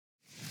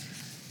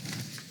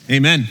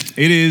Amen.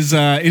 It is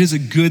a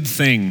good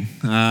thing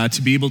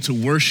to be able to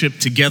worship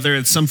together.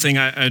 It's something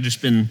I've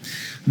just been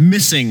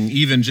missing,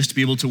 even just to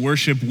be able to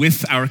worship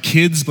with our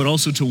kids, but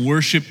also to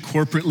worship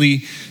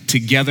corporately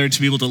together, to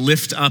be able to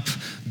lift up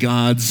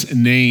God's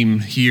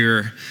name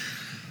here.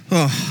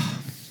 Oh.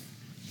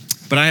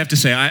 But I have to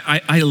say,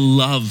 I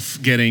love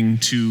getting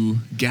to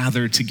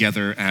gather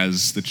together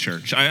as the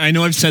church. I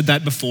know I've said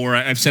that before.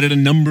 I've said it a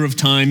number of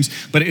times,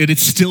 but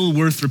it's still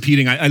worth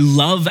repeating. I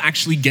love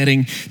actually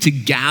getting to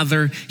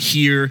gather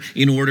here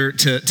in order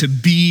to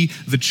be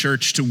the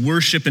church, to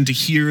worship and to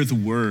hear the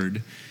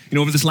word. You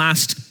know, over this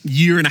last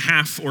year and a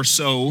half or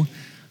so,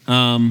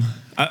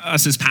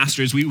 us as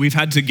pastors, we've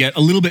had to get a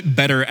little bit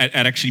better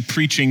at actually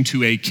preaching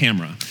to a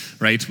camera,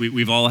 right?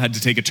 We've all had to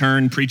take a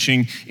turn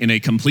preaching in a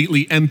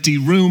completely empty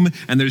room,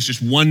 and there's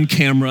just one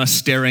camera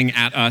staring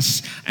at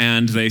us,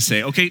 and they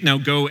say, okay, now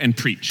go and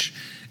preach.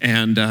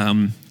 And,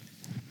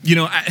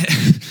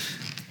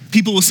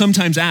 people will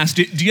sometimes ask,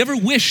 do you ever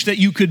wish that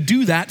you could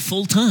do that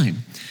full time?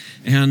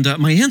 And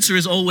my answer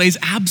is always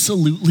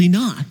absolutely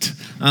not.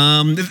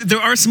 There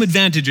are some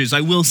advantages.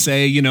 I will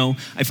say,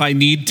 if I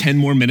need 10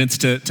 more minutes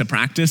to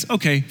practice,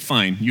 okay,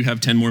 fine. You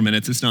have 10 more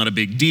minutes. It's not a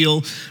big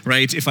deal,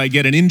 right? If I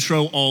get an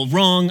intro all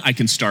wrong, I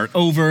can start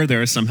over.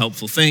 There are some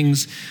helpful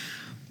things.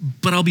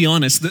 But I'll be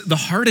honest, the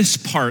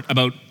hardest part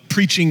about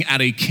preaching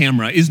at a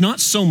camera is not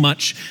so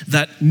much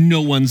that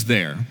no one's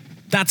there.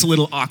 That's a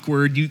little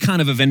awkward. You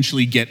kind of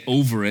eventually get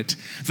over it.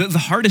 The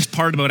hardest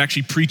part about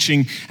actually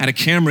preaching at a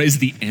camera is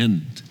the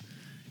end.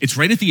 It's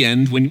right at the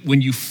end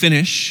when you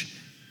finish,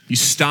 you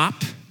stop,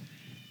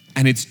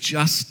 and it's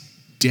just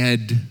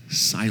dead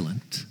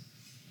silent.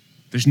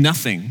 There's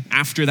nothing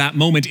after that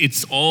moment.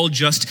 It's all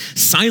just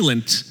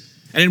silent.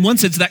 And in one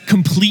sense, that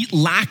complete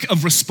lack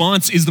of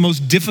response is the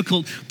most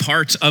difficult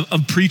part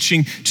of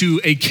preaching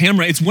to a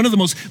camera. It's one of the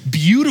most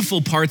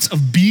beautiful parts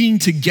of being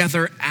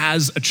together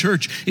as a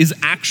church is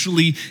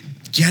actually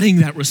getting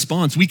that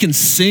response. We can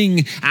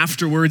sing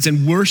afterwards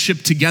and worship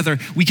together.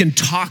 We can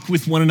talk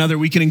with one another.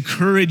 We can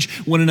encourage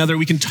one another.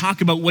 We can talk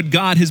about what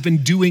God has been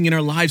doing in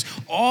our lives.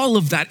 All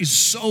of that is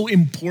so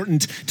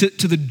important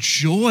to the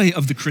joy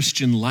of the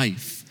Christian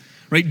life,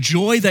 right?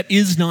 Joy that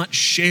is not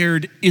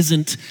shared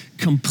isn't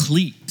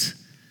complete.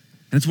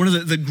 And it's one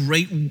of the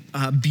great,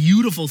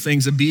 beautiful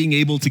things of being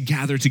able to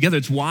gather together.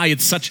 It's why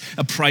it's such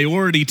a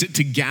priority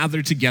to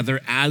gather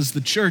together as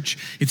the church.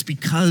 It's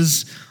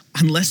because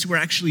unless we're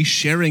actually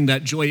sharing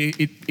that joy,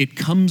 it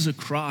comes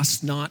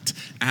across not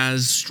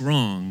as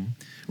strong,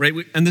 right?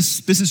 And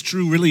this is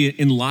true really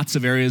in lots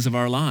of areas of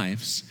our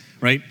lives,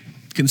 right?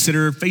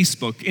 Consider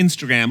Facebook,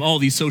 Instagram, all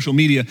these social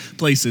media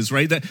places,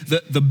 right?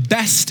 The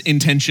best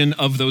intention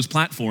of those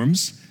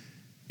platforms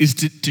is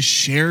to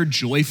share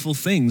joyful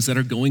things that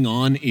are going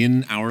on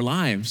in our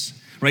lives,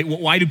 right?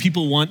 Why do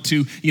people want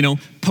to,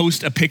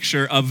 post a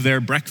picture of their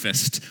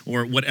breakfast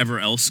or whatever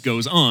else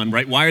goes on,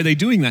 right? Why are they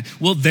doing that?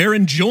 Well, they're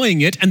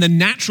enjoying it, and the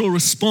natural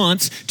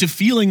response to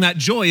feeling that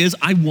joy is,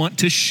 I want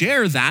to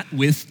share that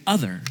with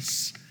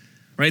others,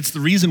 right? It's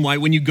the reason why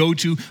when you go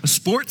to a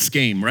sports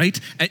game, right,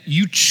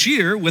 you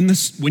cheer when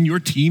your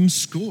team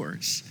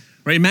scores.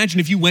 Right? Imagine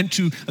if you went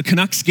to a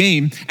Canucks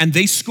game and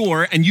they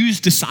score and you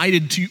just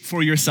decided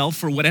for yourself,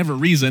 for whatever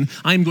reason,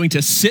 I'm going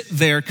to sit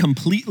there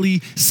completely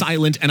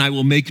silent and I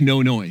will make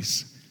no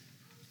noise.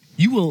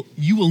 You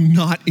will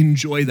not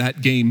enjoy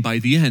that game by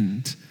the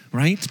end,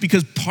 right?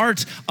 Because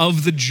part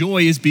of the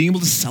joy is being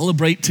able to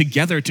celebrate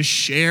together, to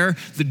share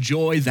the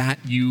joy that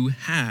you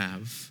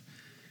have.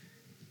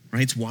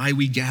 Right? It's why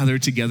we gather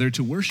together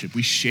to worship.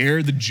 We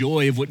share the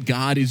joy of what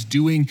God is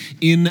doing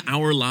in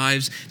our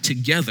lives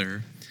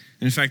together.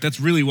 And in fact, that's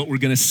really what we're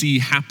going to see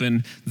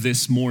happen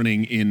this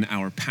morning in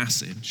our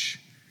passage.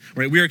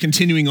 Right? We are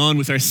continuing on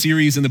with our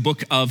series in the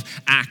book of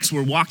Acts.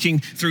 We're walking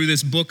through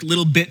this book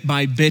little bit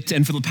by bit,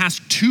 and for the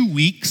past 2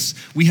 weeks,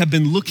 we have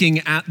been looking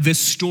at this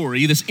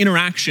story, this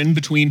interaction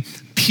between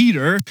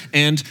Peter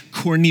and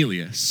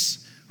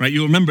Cornelius. Right?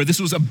 You'll remember this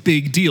was a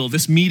big deal.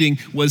 This meeting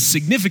was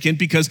significant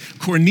because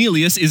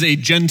Cornelius is a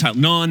Gentile,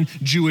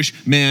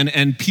 non-Jewish man,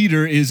 and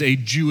Peter is a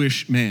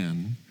Jewish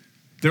man.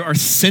 There are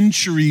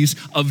centuries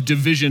of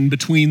division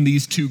between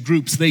these two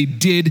groups. They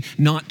did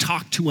not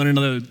talk to one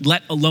another,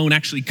 let alone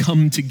actually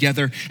come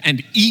together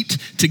and eat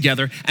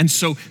together. And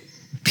so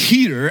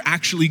Peter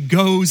actually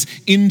goes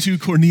into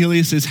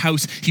Cornelius'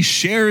 house. He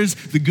shares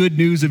the good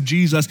news of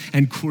Jesus,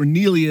 and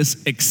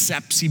Cornelius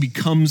accepts. He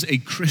becomes a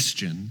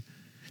Christian.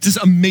 It's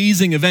this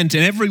amazing event,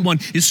 and everyone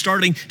is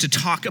starting to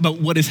talk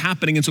about what is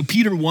happening. And so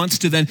Peter wants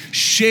to then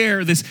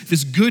share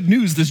this good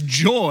news, this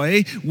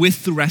joy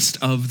with the rest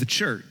of the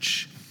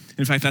church.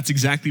 In fact, that's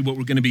exactly what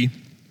we're going to be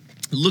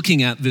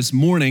looking at this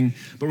morning,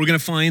 but we're going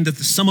to find that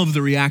some of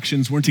the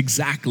reactions weren't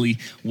exactly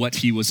what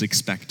he was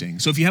expecting.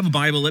 So if you have a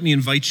Bible, let me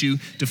invite you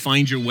to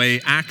find your way.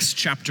 Acts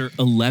chapter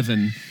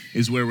 11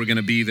 is where we're going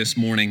to be this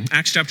morning.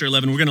 Acts chapter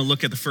 11, we're going to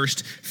look at the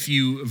first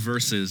few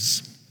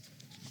verses.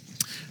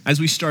 As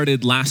we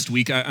started last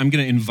week, I'm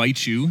going to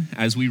invite you,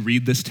 as we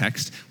read this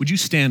text, would you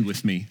stand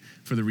with me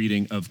for the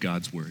reading of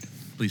God's word?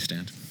 Please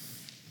stand.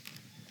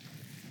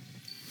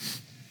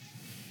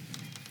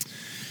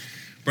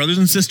 Brothers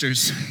and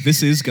sisters,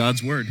 this is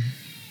God's word.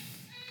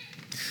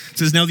 It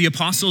says, "Now the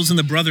apostles and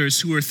the brothers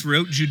who were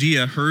throughout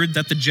Judea heard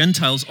that the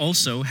Gentiles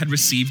also had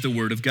received the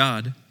word of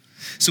God.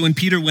 So when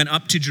Peter went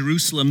up to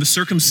Jerusalem, the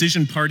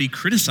circumcision party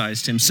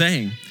criticized him,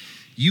 saying,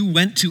 'You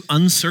went to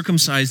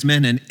uncircumcised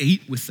men and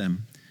ate with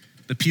them.'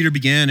 But Peter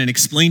began and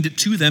explained it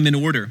to them in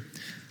order.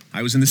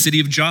 'I was in the city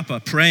of Joppa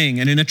praying,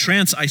 and in a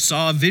trance I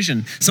saw a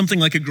vision, something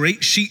like a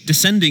great sheet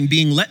descending,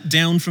 being let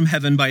down from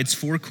heaven by its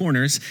four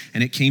corners,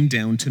 and it came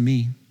down to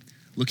me.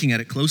 Looking at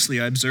it closely,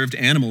 I observed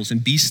animals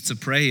and beasts of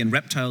prey and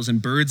reptiles and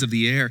birds of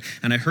the air,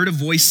 and I heard a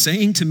voice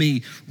saying to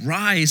me,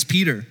 "Rise,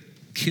 Peter,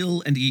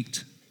 kill and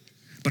eat."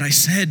 But I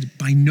said,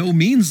 "By no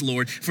means,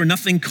 Lord, for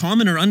nothing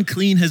common or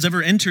unclean has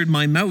ever entered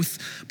my mouth."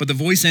 But the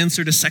voice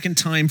answered a second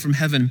time from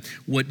heaven,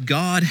 "What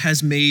God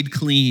has made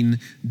clean,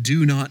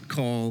 do not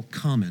call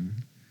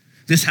common."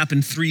 This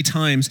happened 3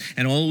 times,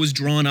 and all was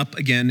drawn up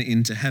again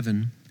into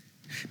heaven.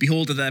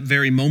 Behold, at that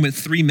very moment,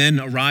 3 men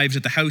arrived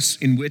at the house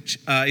in which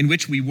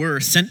we were,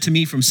 sent to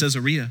me from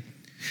Caesarea.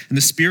 And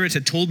the Spirit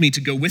had told me to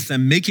go with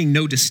them, making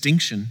no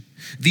distinction.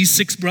 These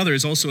 6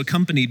 brothers also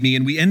accompanied me,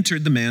 and we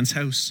entered the man's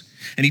house.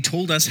 And he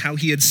told us how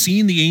he had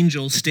seen the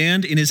angel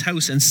stand in his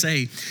house and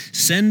say,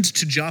 "Send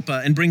to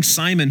Joppa and bring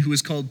Simon, who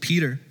is called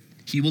Peter.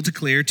 He will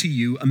declare to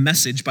you a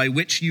message by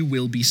which you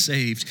will be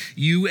saved,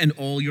 you and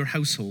all your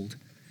household."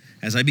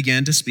 As I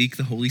began to speak,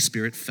 the Holy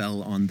Spirit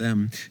fell on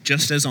them,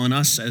 just as on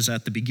us as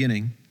at the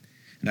beginning.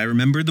 And I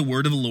remembered the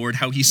word of the Lord,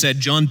 how he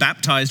said, "John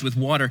baptized with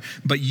water,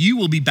 but you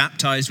will be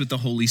baptized with the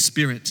Holy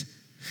Spirit."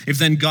 If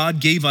then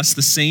God gave us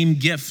the same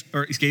gift,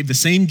 or gave the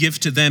same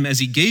gift to them as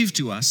he gave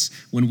to us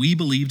when we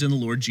believed in the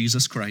Lord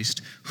Jesus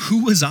Christ,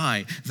 who was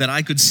I that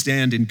I could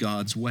stand in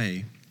God's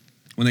way?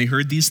 When they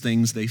heard these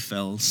things, they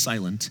fell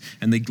silent,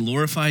 and they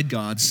glorified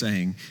God,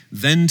 saying,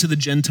 "Then to the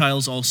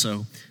Gentiles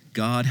also,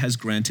 God has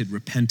granted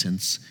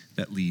repentance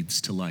that leads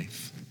to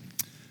life."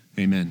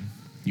 Amen.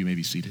 You may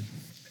be seated.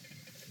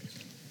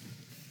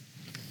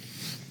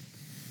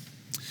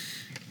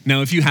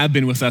 Now, if you have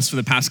been with us for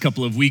the past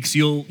couple of weeks,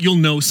 you'll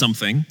know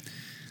something,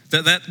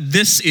 that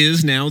this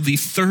is now the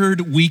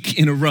 3rd week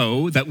in a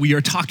row that we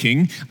are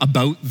talking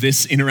about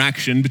this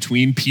interaction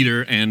between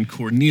Peter and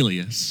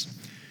Cornelius.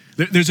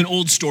 There's an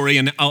old story,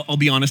 and I'll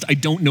be honest, I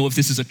don't know if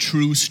this is a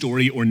true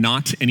story or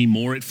not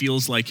anymore. It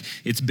feels like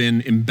it's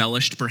been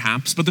embellished,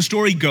 perhaps. But the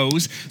story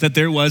goes that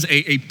there was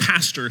a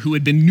pastor who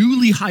had been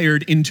newly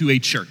hired into a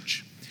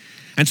church.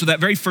 And so that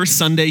very first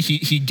Sunday,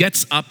 he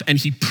gets up and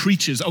he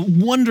preaches a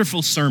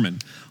wonderful sermon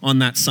on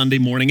that Sunday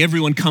morning.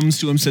 Everyone comes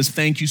to him, says,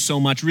 "Thank you so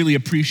much, really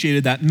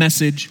appreciated that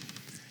message."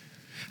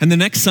 And the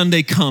next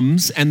Sunday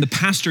comes, and the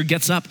pastor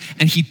gets up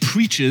and he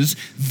preaches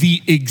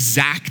the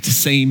exact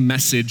same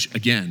message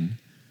again.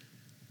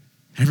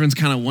 Everyone's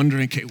kind of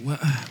wondering, okay,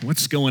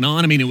 what's going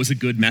on? I mean, it was a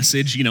good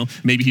message.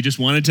 Maybe he just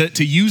wanted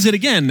to use it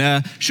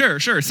again. Sure,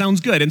 sounds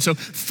good. And so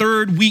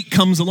 3rd week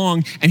comes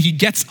along, and he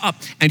gets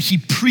up and he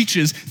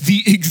preaches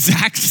the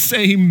exact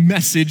same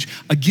message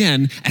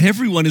again. And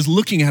everyone is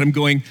looking at him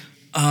going,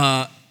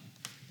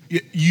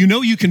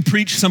 you can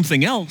preach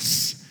something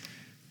else.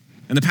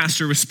 And the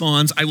pastor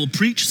responds, "I will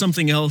preach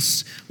something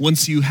else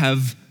once you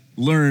have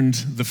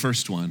learned the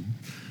first one,"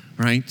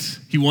 right?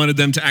 He wanted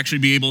them to actually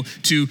be able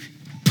to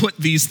put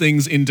these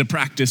things into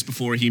practice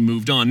before he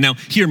moved on. Now,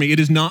 hear me, it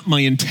is not my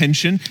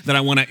intention that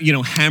I want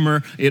to,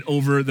 hammer it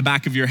over the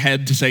back of your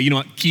head to say,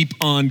 keep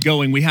on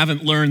going. We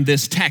haven't learned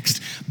this text.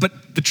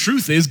 But the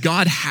truth is,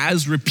 God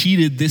has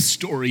repeated this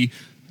story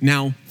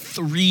now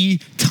 3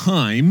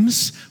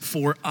 times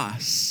for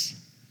us.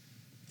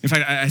 In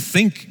fact, I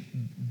think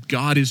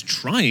God is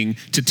trying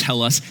to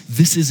tell us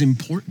this is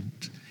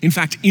important. In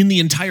fact, in the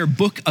entire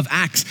book of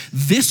Acts,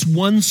 this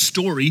one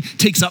story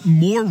takes up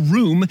more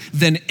room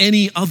than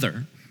any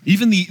other.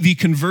 Even the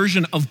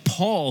conversion of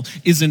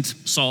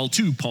Saul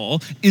to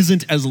Paul,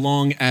 isn't as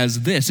long as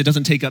this. It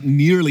doesn't take up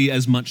nearly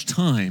as much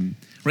time,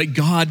 right?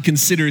 God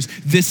considers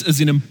this as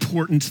an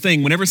important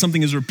thing. Whenever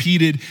something is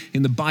repeated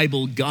in the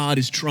Bible, God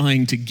is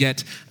trying to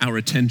get our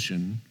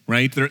attention,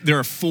 right? There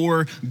are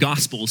 4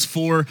 gospels,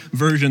 4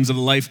 versions of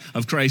the life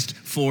of Christ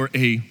for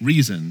a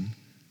reason.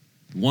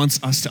 Wants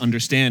us to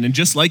understand. And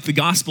just like the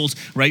Gospels,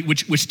 right,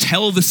 which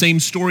tell the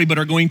same story but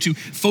are going to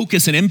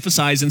focus and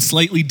emphasize in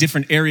slightly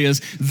different areas,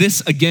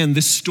 this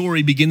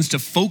story begins to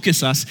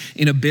focus us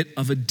in a bit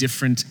of a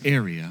different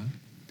area.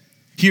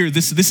 Here,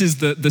 this is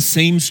the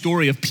same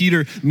story of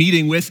Peter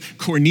meeting with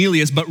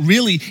Cornelius, but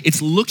really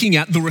it's looking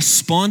at the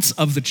response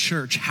of the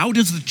church. How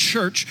does the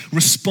church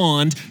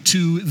respond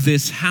to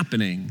this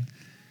happening?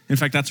 In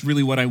fact, that's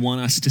really what I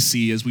want us to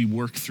see as we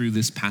work through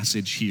this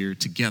passage here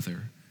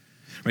together.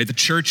 Right, the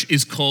church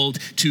is called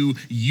to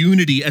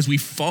unity as we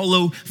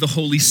follow the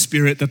Holy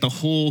Spirit, that the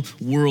whole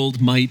world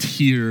might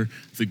hear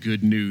the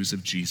good news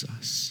of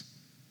Jesus.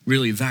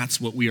 Really, that's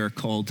what we are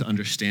called to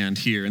understand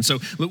here. And so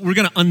we're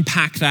going to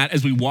unpack that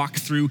as we walk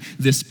through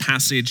this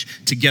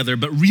passage together.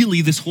 But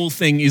really, this whole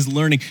thing is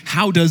learning,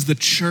 how does the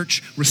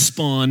church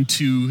respond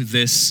to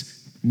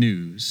this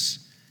news?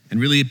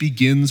 And really, it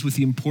begins with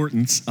the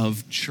importance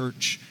of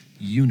church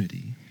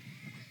unity.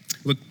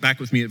 Look back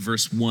with me at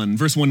verse 1.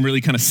 Verse 1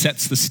 really kind of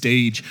sets the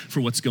stage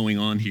for what's going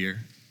on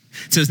here.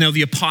 It says, "Now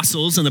the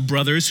apostles and the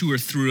brothers who were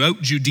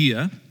throughout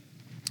Judea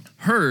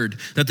heard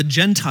that the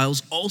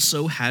Gentiles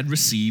also had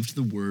received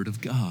the word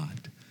of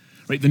God."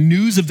 Right? The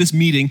news of this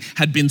meeting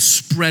had been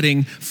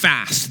spreading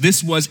fast.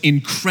 This was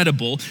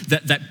incredible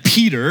that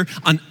Peter,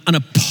 an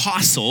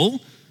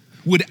apostle,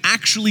 would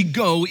actually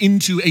go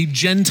into a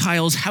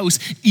Gentile's house,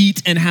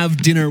 eat and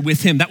have dinner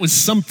with him. That was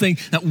something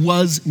that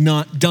was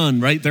not done,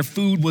 right? Their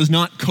food was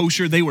not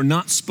kosher. They were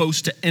not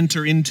supposed to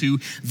enter into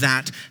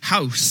that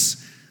house.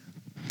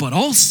 But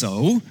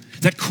also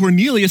that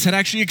Cornelius had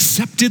actually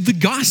accepted the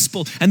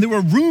gospel, and there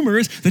were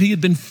rumors that he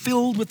had been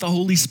filled with the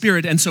Holy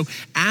Spirit. And so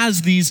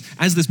as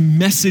this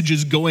message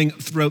is going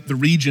throughout the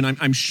region,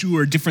 I'm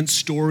sure different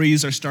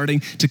stories are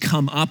starting to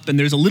come up, and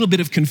there's a little bit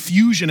of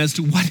confusion as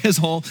to what has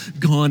all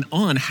gone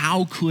on.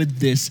 How could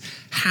this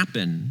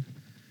happen?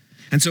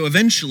 And so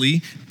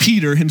eventually,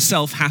 Peter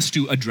himself has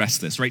to address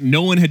this, right?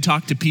 No one had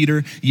talked to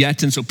Peter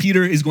yet, and so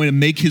Peter is going to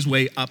make his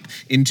way up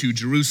into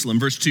Jerusalem.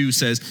 Verse 2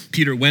 says,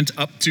 Peter went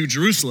up to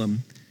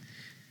Jerusalem,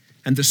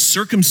 and the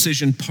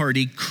circumcision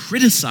party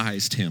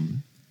criticized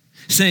him,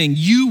 saying,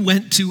 "You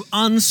went to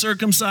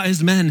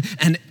uncircumcised men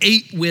and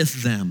ate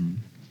with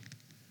them."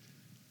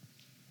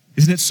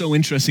 Isn't it so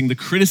interesting? The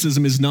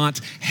criticism is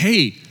not,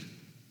 "Hey,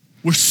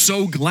 we're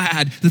so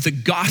glad that the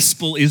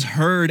gospel is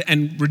heard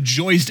and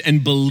rejoiced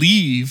and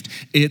believed."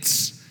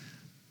 It's,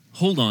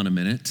 "Hold on a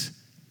minute.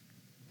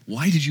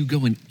 Why did you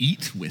go and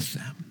eat with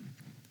them?"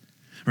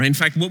 Right? In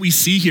fact, what we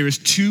see here is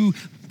two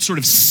sort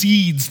of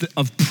seeds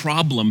of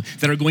problem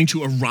that are going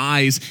to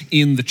arise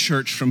in the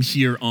church from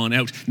here on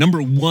out.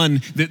 Number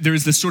one,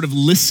 there's this sort of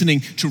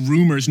listening to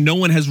rumors. No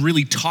one has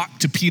really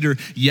talked to Peter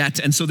yet.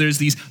 And so there's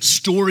these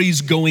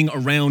stories going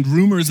around,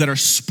 rumors that are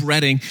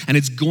spreading, and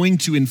it's going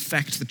to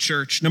infect the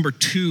church. Number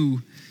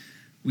two,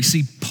 we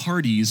see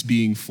parties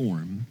being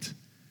formed.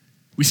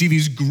 We see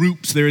these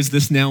groups. There is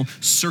this now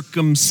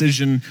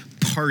circumcision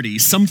party,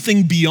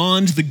 something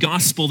beyond the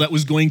gospel that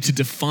was going to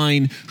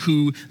define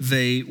who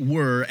they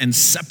were and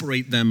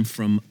separate them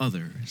from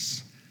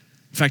others.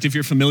 In fact, if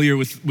you're familiar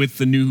with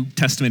the New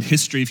Testament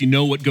history, if you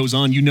know what goes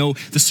on, you know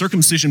the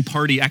circumcision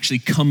party actually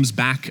comes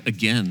back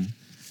again.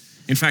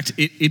 In fact,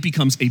 it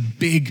becomes a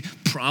big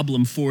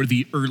problem for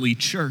the early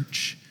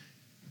church.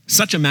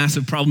 Such a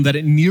massive problem that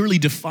it nearly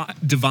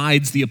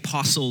divides the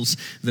apostles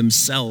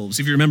themselves.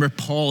 If you remember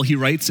Paul, he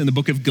writes in the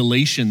book of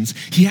Galatians,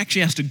 he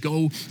actually has to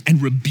go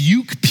and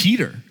rebuke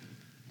Peter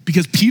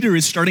because Peter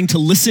is starting to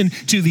listen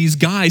to these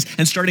guys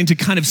and starting to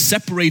kind of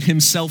separate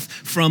himself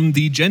from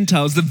the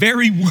Gentiles, the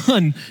very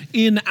one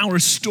in our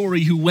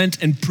story who went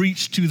and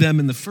preached to them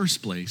in the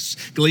first place.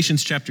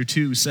 Galatians chapter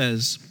 2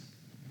 says,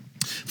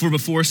 "For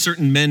before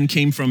certain men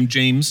came from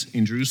James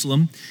in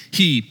Jerusalem,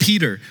 he,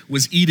 Peter,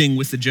 was eating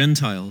with the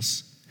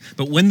Gentiles.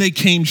 But when they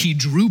came, he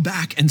drew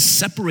back and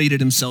separated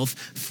himself,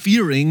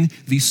 fearing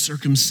the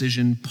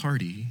circumcision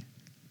party."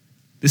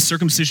 This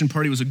circumcision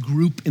party was a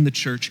group in the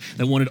church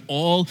that wanted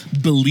all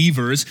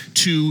believers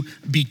to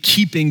be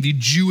keeping the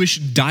Jewish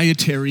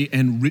dietary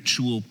and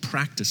ritual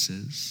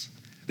practices.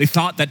 They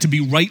thought that to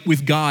be right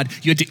with God,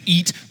 you had to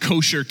eat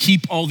kosher,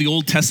 keep all the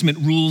Old Testament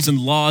rules and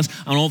laws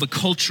on all the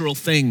cultural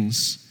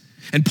things.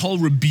 And Paul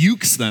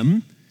rebukes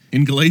them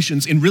in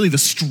Galatians in really the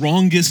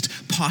strongest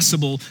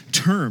possible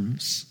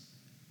terms,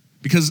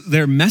 because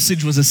their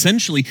message was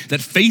essentially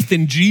that faith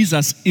in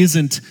Jesus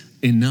isn't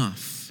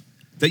enough,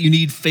 that you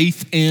need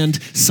faith and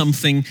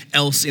something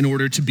else in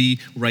order to be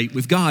right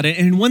with God. And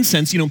in one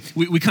sense,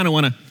 we kind of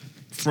want to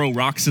throw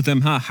rocks at them.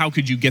 How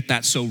could you get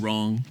that so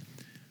wrong?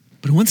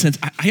 But in one sense,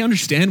 I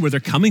understand where they're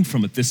coming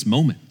from at this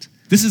moment.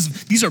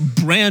 These are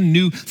brand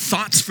new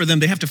thoughts for them.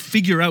 They have to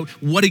figure out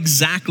what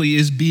exactly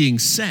is being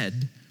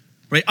said.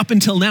 Right? Up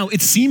until now,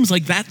 it seems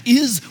like that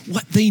is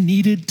what they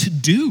needed to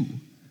do.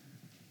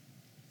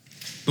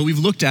 But we've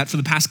looked at for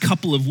the past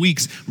couple of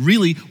weeks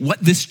really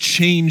what this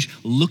change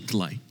looked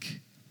like.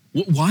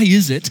 Why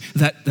is it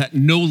that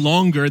no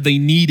longer they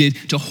needed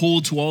to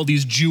hold to all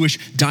these Jewish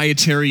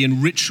dietary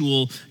and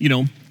ritual,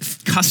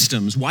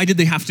 customs? Why did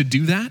they have to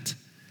do that?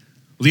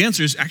 Well, the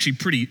answer is actually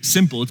pretty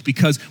simple. It's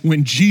because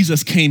when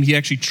Jesus came, he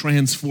actually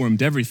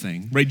transformed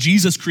everything, right?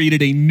 Jesus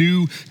created a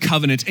new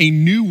covenant, a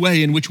new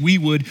way in which we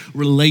would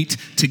relate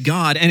to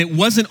God. And it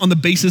wasn't on the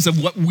basis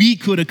of what we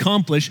could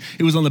accomplish.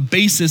 It was on the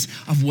basis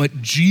of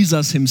what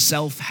Jesus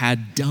himself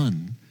had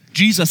done.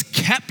 Jesus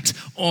kept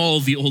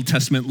all the Old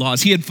Testament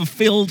laws. He had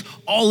fulfilled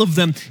all of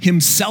them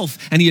himself,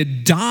 and he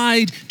had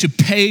died to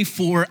pay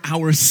for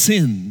our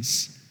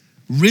sins,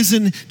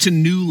 risen to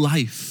new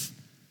life,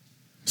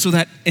 so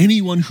that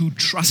anyone who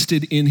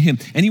trusted in him,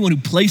 anyone who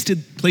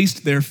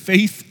placed their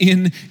faith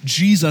in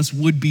Jesus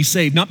would be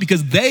saved. Not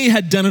because they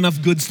had done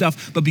enough good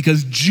stuff, but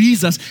because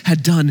Jesus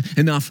had done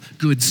enough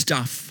good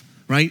stuff,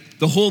 right?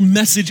 The whole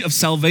message of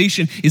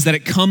salvation is that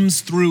it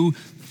comes through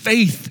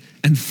faith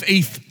and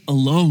faith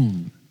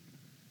alone.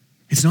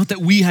 It's not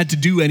that we had to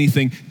do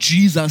anything.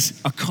 Jesus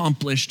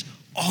accomplished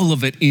all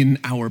of it in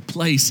our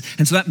place.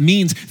 And so that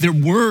means there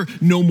were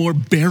no more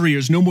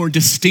barriers, no more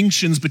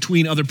distinctions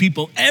between other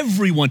people.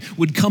 Everyone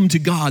would come to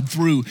God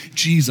through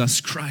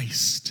Jesus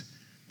Christ.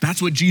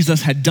 That's what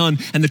Jesus had done,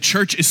 and the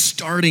church is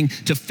starting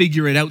to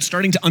figure it out,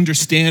 starting to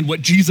understand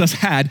what Jesus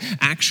had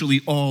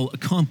actually all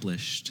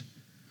accomplished.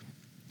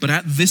 But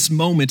at this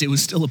moment, it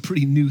was still a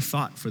pretty new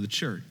thought for the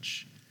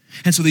church.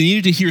 And so they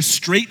needed to hear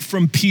straight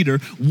from Peter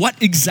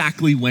what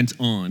exactly went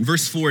on.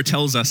 Verse 4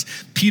 tells us,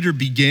 Peter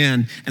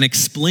began and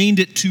explained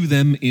it to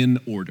them in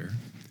order.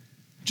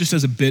 Just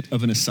as a bit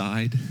of an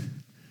aside,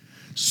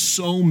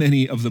 so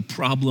many of the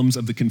problems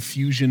of the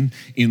confusion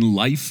in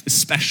life,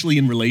 especially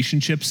in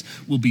relationships,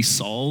 will be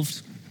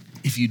solved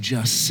if you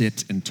just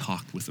sit and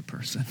talk with a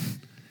person.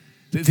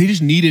 They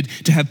just needed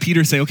to have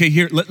Peter say, okay,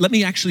 here, let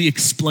me actually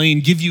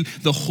explain, give you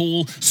the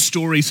whole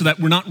story so that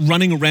we're not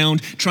running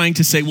around trying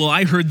to say, well,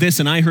 I heard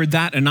this and I heard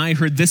that and I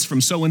heard this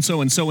from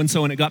so-and-so and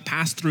so-and-so, and it got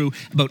passed through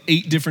about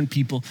 8 different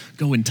people.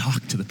 Go and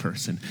talk to the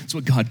person. That's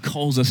what God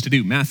calls us to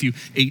do. Matthew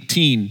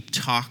 18,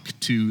 talk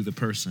to the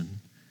person.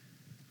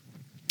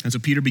 And so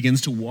Peter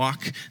begins to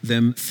walk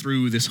them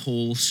through this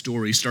whole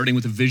story, starting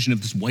with a vision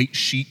of this white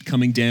sheet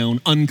coming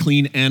down,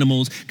 unclean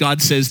animals.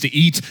 God says to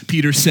eat.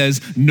 Peter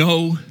says,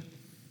 no.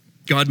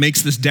 God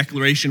makes this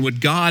declaration,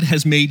 what God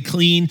has made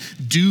clean,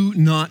 do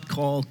not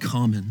call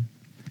common.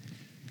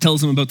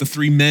 Tells him about the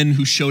 3 men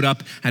who showed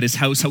up at his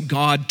house, how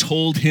God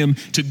told him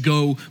to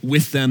go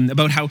with them,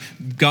 about how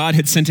God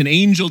had sent an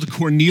angel to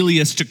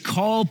Cornelius to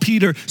call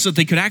Peter so that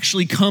they could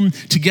actually come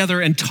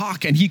together and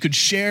talk and he could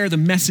share the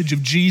message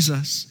of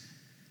Jesus.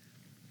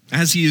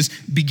 As he is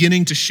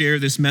beginning to share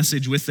this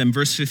message with them,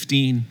 verse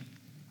 15,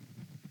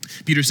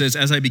 Peter says,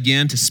 as I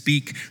began to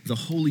speak, the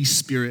Holy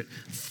Spirit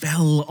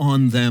fell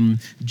on them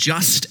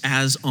just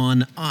as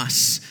on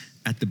us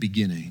at the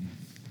beginning.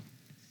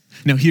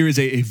 Now, here is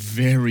a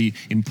very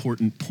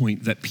important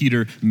point that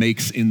Peter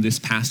makes in this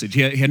passage.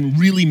 He hadn't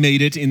really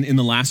made it in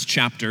the last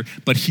chapter,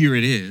 but here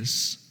it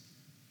is.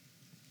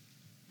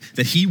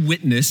 That he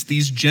witnessed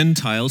these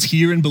Gentiles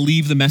hear and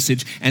believe the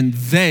message, and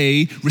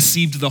they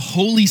received the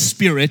Holy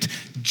Spirit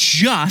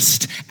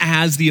just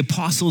as the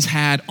apostles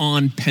had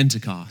on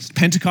Pentecost.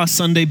 Pentecost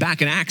Sunday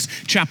back in Acts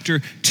chapter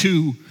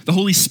 2, the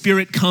Holy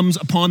Spirit comes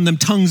upon them,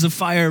 tongues of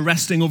fire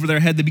resting over their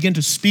head. They begin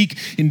to speak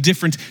in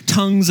different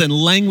tongues and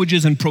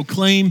languages and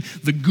proclaim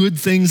the good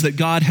things that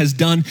God has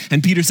done.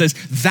 And Peter says,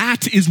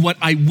 that is what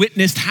I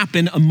witnessed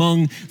happen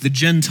among the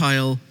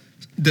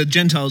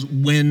Gentiles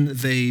when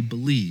they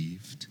believed.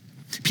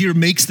 Peter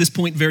makes this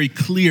point very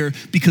clear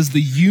because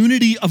the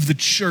unity of the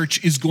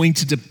church is going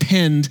to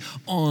depend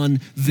on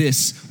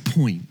this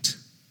point.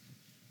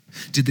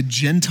 Did the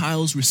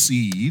Gentiles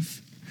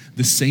receive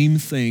the same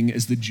thing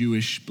as the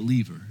Jewish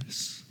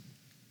believers?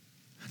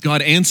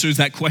 God answers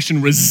that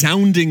question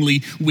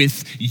resoundingly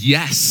with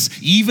yes,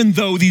 even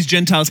though these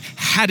Gentiles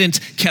hadn't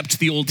kept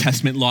the Old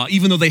Testament law,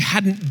 even though they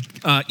hadn't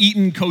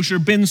eaten kosher,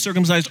 been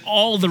circumcised,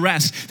 all the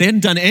rest. They hadn't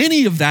done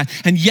any of that,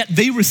 and yet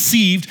they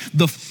received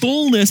the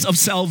fullness of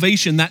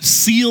salvation, that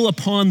seal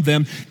upon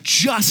them,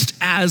 just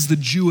as the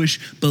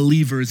Jewish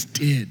believers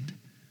did.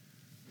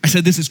 I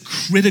said this is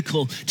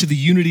critical to the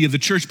unity of the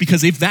church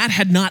because if that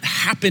had not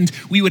happened,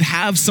 we would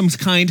have some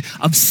kind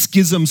of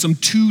schism, some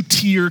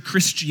 2-tier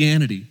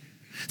Christianity.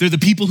 They're the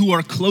people who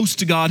are close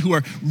to God, who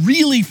are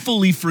really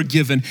fully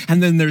forgiven.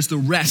 And then there's the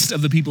rest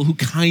of the people who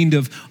kind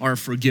of are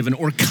forgiven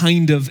or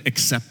kind of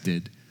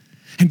accepted.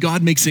 And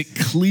God makes it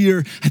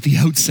clear at the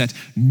outset,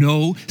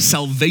 no,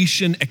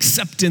 salvation,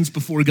 acceptance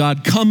before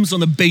God comes on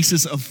the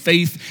basis of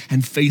faith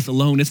and faith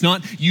alone. It's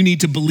not you need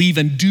to believe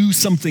and do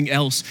something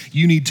else.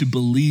 You need to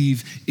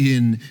believe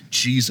in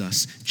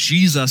Jesus.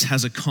 Jesus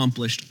has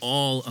accomplished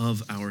all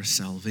of our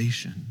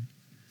salvation.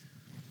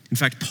 In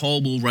fact,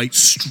 Paul will write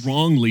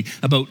strongly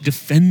about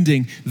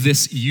defending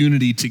this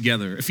unity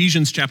together.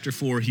 Ephesians chapter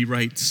 4, he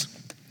writes,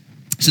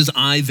 he says,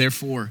 I,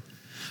 therefore,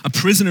 a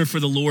prisoner for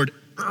the Lord,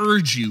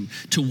 urge you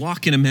to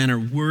walk in a manner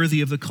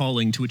worthy of the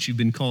calling to which you've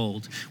been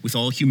called, with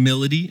all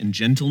humility and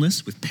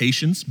gentleness, with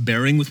patience,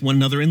 bearing with one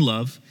another in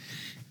love,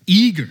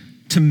 eager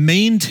to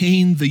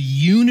maintain the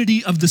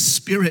unity of the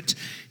Spirit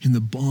in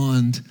the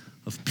bond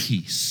of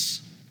peace.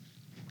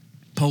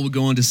 Paul would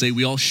go on to say,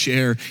 we all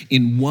share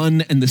in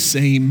one and the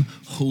same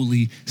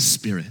Holy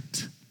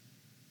Spirit.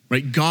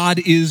 Right? God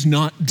is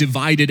not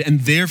divided,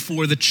 and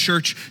therefore the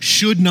church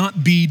should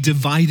not be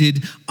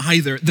divided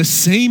either. The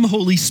same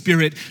Holy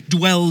Spirit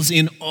dwells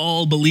in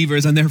all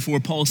believers, and therefore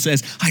Paul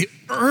says, I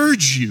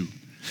urge you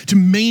to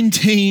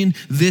maintain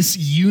this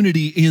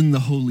unity in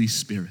the Holy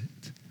Spirit.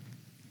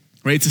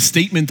 Right? It's a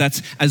statement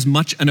that's as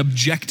much an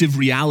objective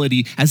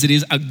reality as it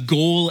is a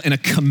goal and a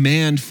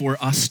command for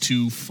us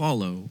to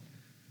follow.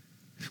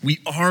 We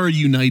are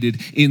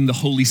united in the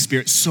Holy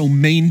Spirit, so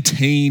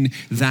maintain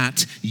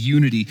that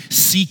unity.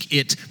 Seek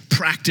it,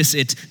 practice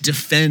it,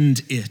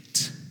 defend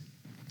it.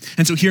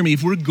 And so hear me,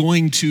 if we're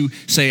going to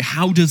say,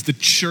 how does the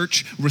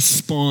church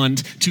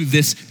respond to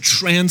this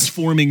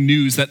transforming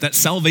news that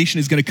salvation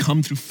is going to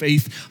come through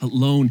faith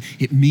alone,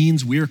 it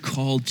means we're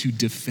called to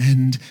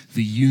defend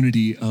the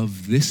unity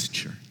of this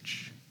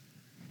church.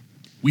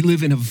 We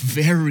live in a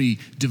very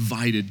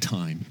divided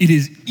time. It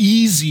is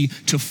easy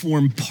to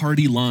form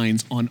party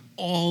lines on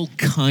all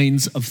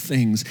kinds of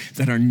things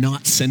that are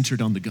not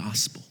centered on the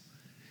gospel.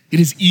 It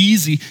is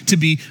easy to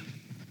be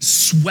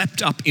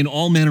swept up in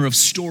all manner of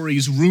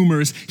stories,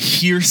 rumors,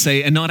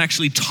 hearsay, and not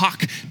actually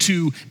talk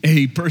to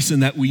a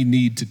person that we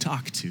need to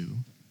talk to.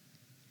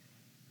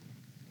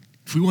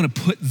 If we want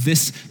to put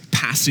this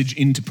passage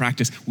into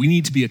practice, we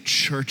need to be a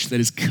church that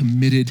is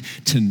committed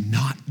to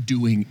not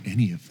doing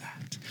any of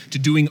that, to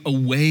doing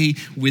away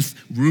with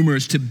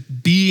rumors, to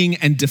being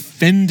and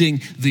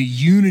defending the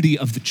unity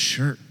of the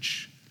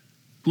church.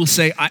 We'll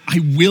say, I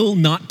will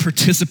not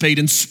participate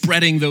in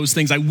spreading those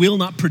things. I will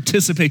not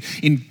participate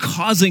in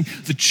causing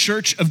the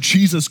church of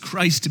Jesus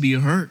Christ to be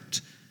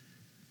hurt.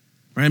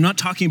 Right? I'm not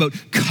talking about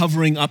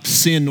covering up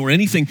sin or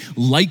anything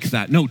like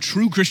that. No,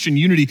 true Christian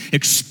unity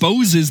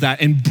exposes that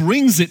and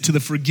brings it to the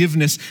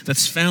forgiveness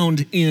that's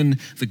found in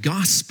the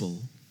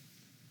gospel.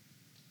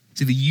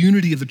 See, the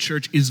unity of the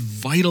church is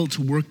vital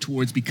to work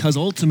towards because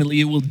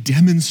ultimately it will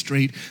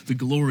demonstrate the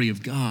glory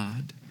of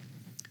God.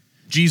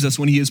 Jesus,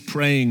 when he is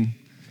praying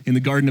in the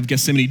Garden of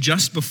Gethsemane,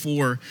 just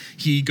before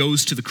he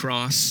goes to the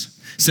cross,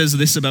 says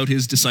this about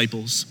his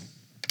disciples.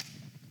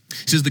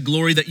 He says, "The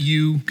glory that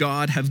you,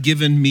 God, have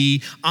given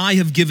me, I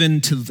have given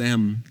to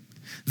them,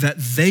 that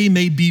they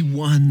may be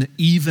one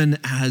even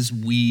as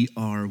we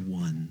are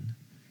one."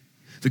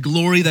 The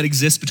glory that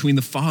exists between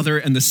the Father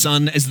and the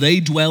Son as they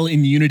dwell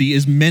in unity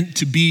is meant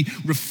to be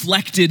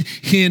reflected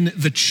in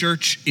the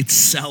church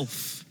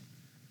itself.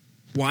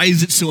 Why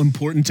is it so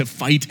important to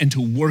fight and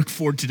to work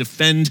for, to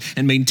defend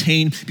and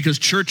maintain? Because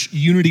church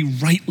unity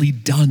rightly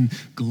done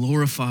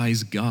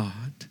glorifies God.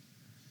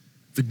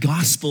 The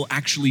gospel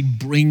actually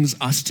brings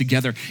us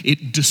together.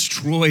 It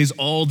destroys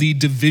all the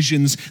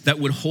divisions that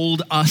would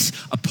hold us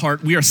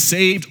apart. We are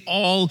saved,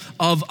 all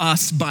of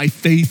us, by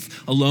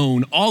faith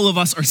alone. All of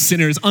us are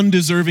sinners,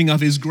 undeserving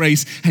of his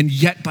grace, and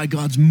yet by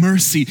God's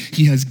mercy,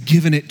 he has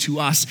given it to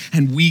us,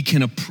 and we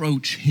can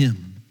approach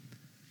him.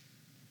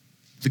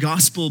 The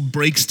gospel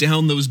breaks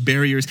down those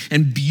barriers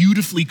and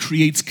beautifully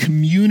creates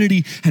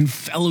community and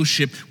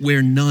fellowship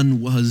where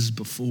none was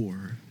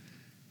before.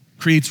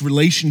 Creates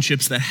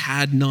relationships that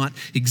had not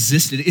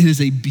existed. It is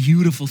a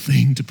beautiful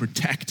thing to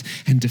protect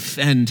and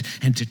defend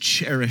and to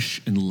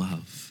cherish and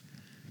love.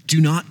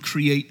 Do not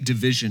create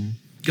division.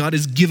 God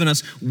has given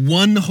us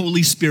one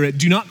Holy Spirit.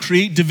 Do not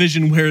create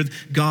division where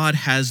God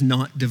has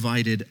not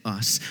divided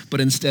us,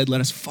 but instead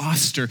let us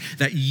foster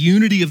that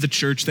unity of the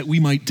church that we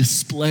might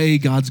display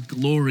God's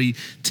glory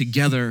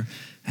together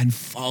and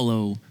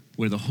follow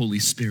where the Holy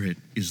Spirit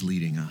is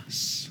leading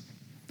us.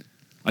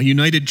 A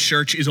united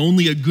church is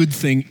only a good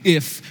thing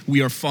if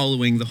we are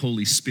following the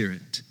Holy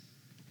Spirit.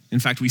 In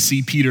fact, we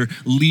see Peter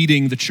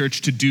leading the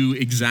church to do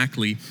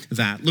exactly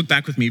that. Look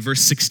back with me,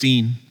 verse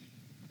 16.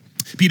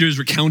 Peter is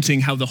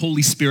recounting how the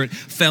Holy Spirit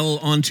fell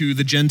onto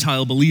the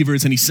Gentile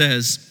believers, and he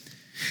says,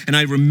 "And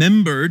I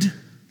remembered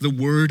the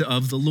word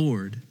of the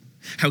Lord,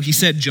 how he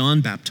said,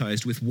 John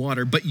baptized with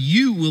water, but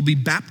you will be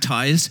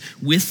baptized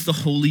with the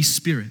Holy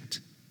Spirit.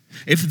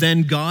 If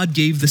then God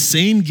gave the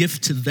same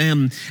gift to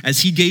them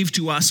as he gave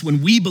to us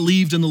when we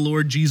believed in the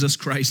Lord Jesus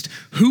Christ,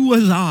 who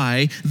was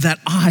I that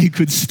I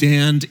could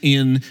stand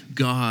in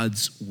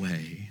God's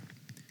way?"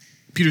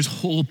 Peter's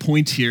whole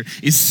point here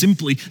is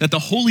simply that the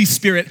Holy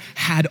Spirit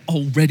had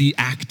already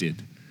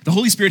acted. The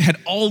Holy Spirit had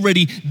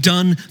already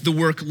done the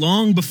work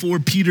long before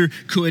Peter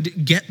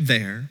could get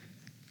there.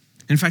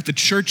 In fact, the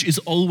church is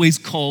always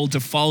called to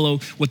follow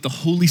what the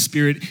Holy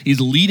Spirit is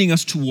leading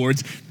us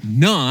towards,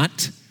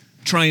 not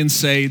try and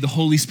say the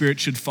Holy Spirit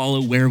should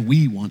follow where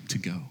we want to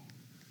go.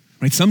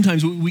 Right?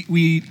 Sometimes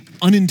we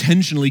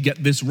unintentionally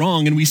get this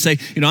wrong and we say,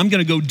 I'm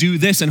going to go do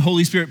this and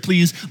Holy Spirit,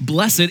 please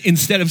bless it,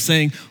 instead of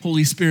saying,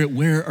 Holy Spirit,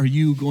 where are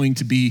you going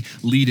to be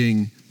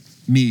leading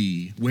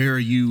me? Where are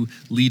you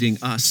leading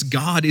us?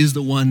 God is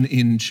the one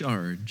in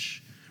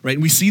charge, right?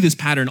 And we see this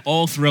pattern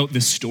all throughout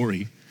this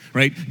story.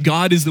 Right?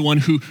 God is the one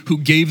who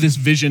gave this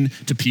vision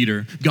to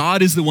Peter.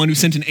 God is the one who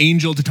sent an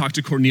angel to talk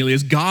to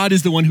Cornelius. God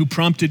is the one who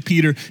prompted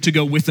Peter to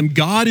go with them.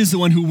 God is the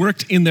one who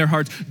worked in their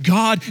hearts.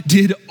 God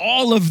did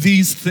all of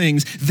these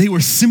things. They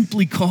were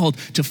simply called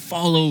to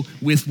follow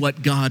with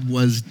what God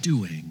was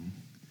doing.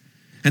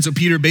 And so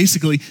Peter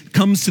basically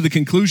comes to the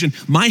conclusion,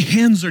 my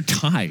hands are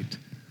tied.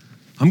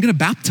 I'm going to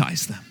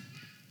baptize them.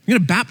 I'm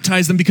going to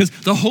baptize them because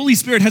the Holy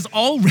Spirit has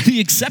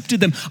already accepted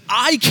them.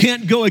 I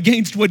can't go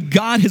against what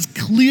God has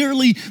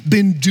clearly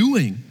been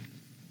doing.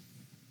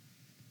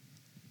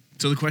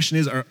 So the question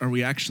is, are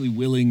we actually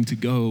willing to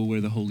go where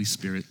the Holy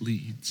Spirit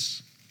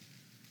leads?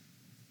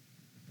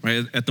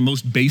 Right? At the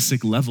most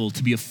basic level,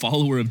 to be a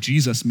follower of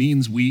Jesus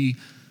means we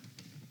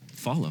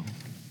follow.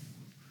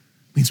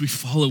 It means we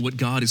follow what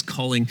God is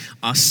calling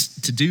us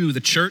to do.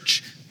 The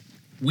church,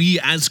 we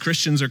as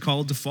Christians are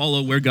called to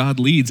follow where God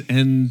leads.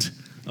 End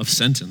of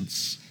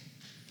sentence.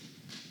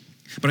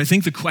 But I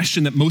think the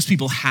question that most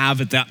people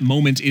have at that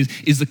moment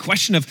is the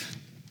question of,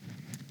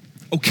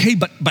 okay,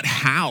 but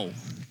how?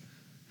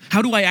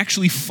 How do I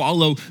actually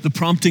follow the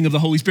prompting of the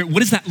Holy Spirit?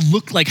 What does that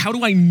look like? How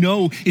do I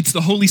know it's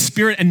the Holy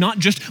Spirit and not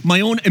just my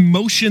own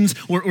emotions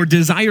or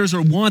desires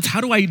or wants?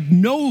 How do I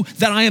know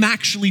that I am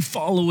actually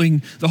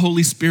following the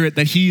Holy Spirit,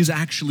 that he is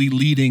actually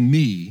leading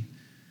me?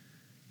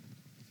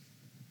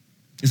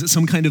 Is it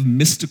some kind of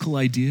mystical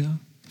idea?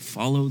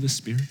 Follow the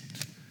Spirit,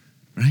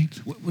 right?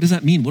 What does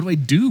that mean? What do I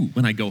do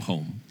when I go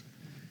home?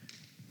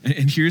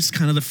 And here's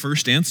kind of the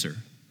first answer.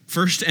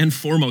 First and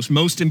foremost,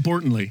 most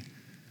importantly,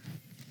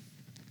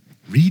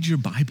 read your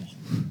Bible.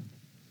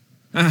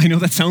 I know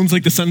that sounds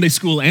like the Sunday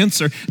school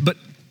answer, but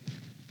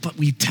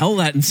we tell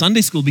that in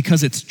Sunday school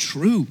because it's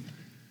true.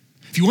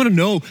 If you want to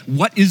know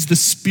what is the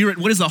Spirit,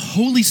 what is the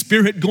Holy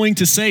Spirit going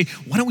to say,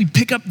 why don't we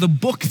pick up the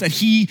book that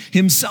he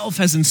himself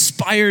has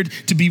inspired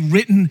to be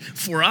written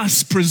for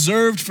us,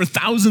 preserved for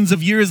thousands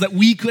of years, that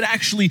we could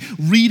actually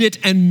read it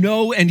and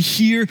know and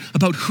hear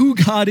about who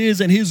God is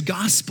and his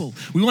gospel.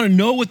 We want to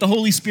know what the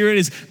Holy Spirit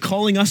is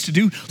calling us to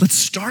do. Let's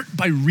start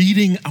by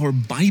reading our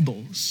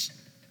Bibles.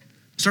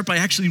 Start by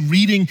actually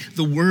reading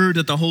the word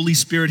that the Holy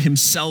Spirit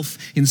himself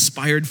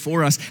inspired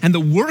for us. And the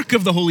work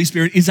of the Holy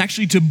Spirit is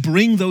actually to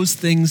bring those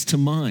things to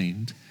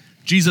mind.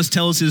 Jesus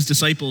tells his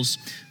disciples,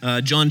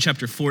 John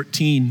chapter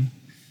 14,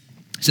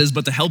 says,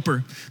 "But the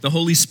Helper, the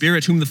Holy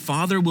Spirit, whom the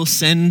Father will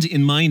send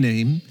in my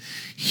name,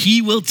 he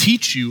will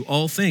teach you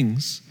all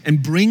things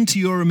and bring to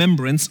your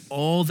remembrance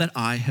all that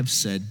I have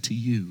said to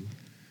you."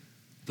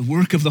 The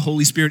work of the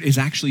Holy Spirit is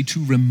actually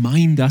to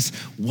remind us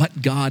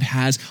what God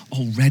has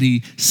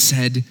already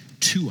said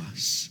to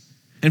us.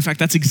 In fact,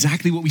 that's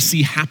exactly what we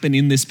see happen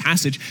in this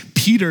passage.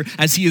 Peter,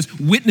 as he is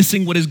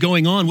witnessing what is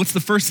going on, what's the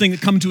first thing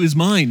that comes to his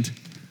mind?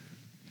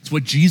 It's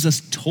what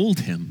Jesus told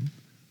him,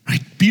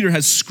 right? Peter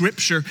has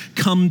scripture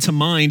come to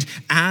mind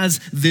as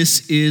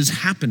this is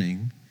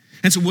happening.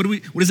 And so what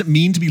does it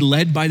mean to be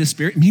led by the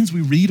Spirit? It means we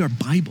read our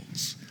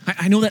Bibles.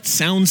 I know that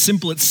sounds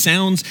simple. It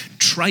sounds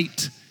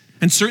trite.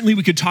 And certainly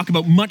we could talk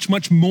about much,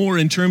 much more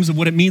in terms of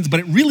what it means, but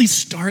it really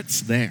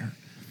starts there.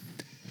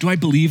 Do I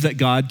believe that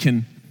God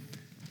can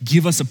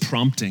give us a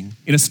prompting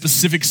in a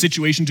specific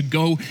situation to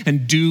go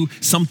and do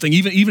something,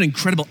 even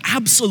incredible?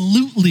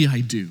 Absolutely,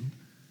 I do.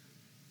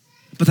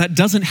 But that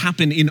doesn't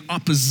happen in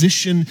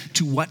opposition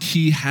to what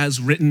he has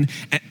written.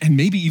 And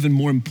maybe even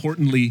more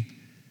importantly,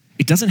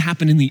 it doesn't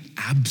happen in the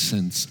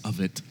absence of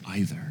it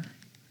either.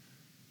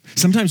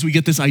 Sometimes we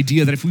get this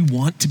idea that if we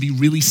want to be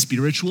really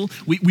spiritual,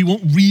 we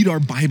won't read our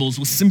Bibles.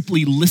 We'll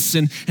simply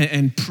listen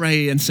and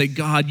pray and say,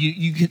 God,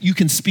 you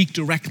can speak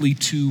directly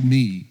to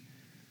me.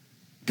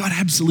 God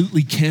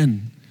absolutely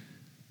can.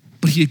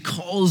 But he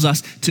calls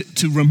us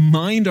to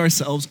remind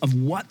ourselves of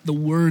what the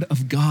Word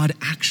of God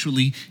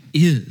actually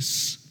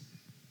is.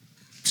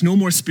 It's no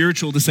more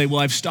spiritual to say, well,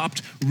 I've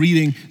stopped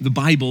reading the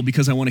Bible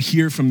because I want to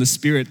hear from the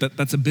Spirit.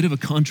 That's a bit of a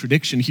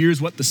contradiction. Here's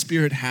what the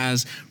Spirit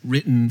has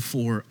written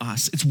for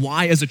us. It's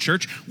why, as a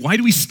church, why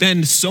do we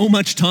spend so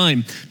much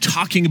time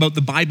talking about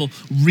the Bible,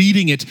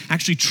 reading it,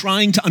 actually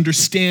trying to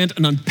understand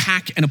and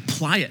unpack and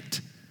apply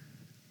it?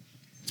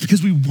 It's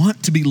because we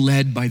want to be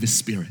led by the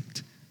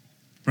Spirit,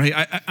 right?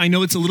 I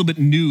know it's a little bit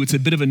new. It's a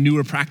bit of a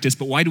newer practice,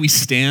 but why do we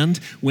stand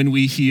when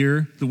we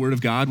hear the Word of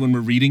God, when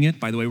we're reading it?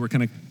 By the way, we're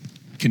going to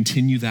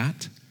continue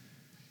that.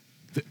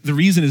 The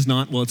reason is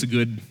not, well, it's a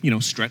good,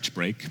 stretch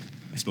break.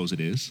 I suppose it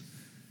is.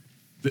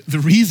 The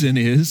reason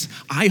is,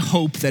 I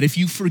hope that if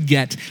you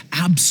forget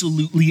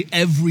absolutely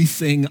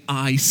everything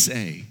I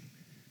say,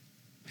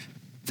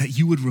 that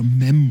you would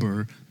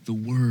remember the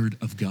Word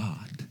of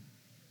God.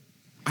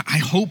 I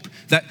hope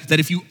that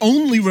if you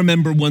only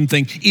remember one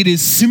thing, it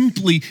is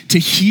simply to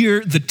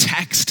hear the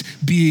text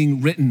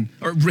being written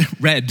or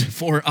read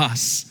for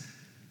us.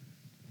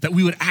 That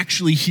we would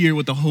actually hear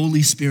what the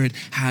Holy Spirit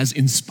has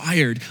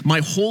inspired. My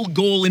whole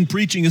goal in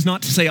preaching is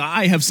not to say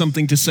I have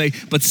something to say,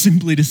 but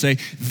simply to say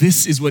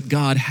this is what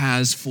God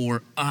has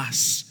for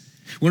us.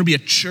 We want to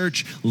be a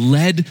church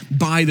led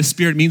by the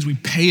Spirit. It means we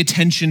pay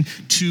attention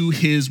to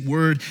his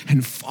word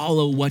and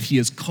follow what he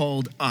has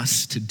called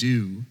us to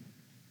do.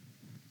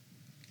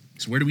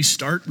 So where do we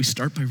start? We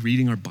start by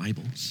reading our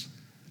Bibles.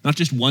 Not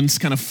just once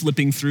kind of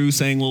flipping through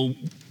saying, well,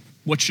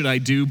 what should I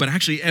do? But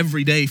actually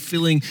every day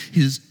filling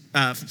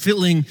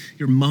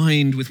your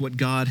mind with what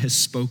God has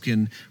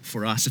spoken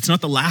for us. It's not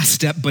the last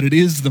step, but it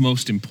is the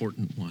most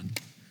important one.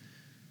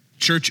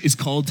 Church is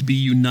called to be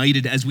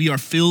united as we are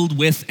filled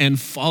with and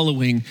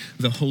following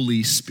the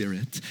Holy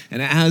Spirit.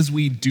 And as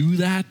we do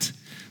that,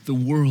 the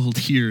world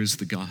hears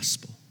the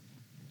gospel.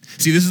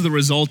 See, this is the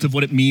result of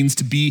what it means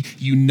to be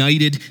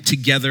united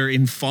together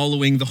in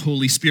following the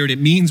Holy Spirit. It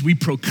means we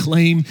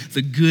proclaim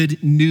the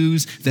good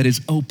news that is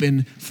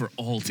open for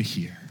all to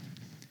hear.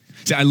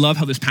 See, I love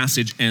how this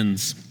passage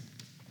ends.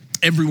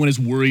 Everyone is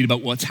worried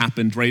about what's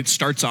happened, right? It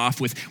starts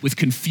off with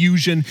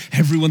confusion.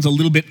 Everyone's a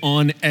little bit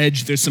on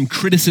edge. There's some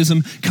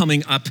criticism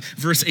coming up.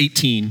 Verse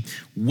 18,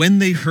 when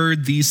they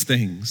heard these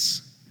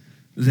things,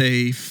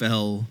 they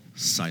fell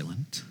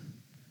silent.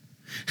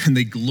 And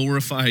they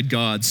glorified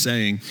God,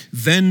 saying,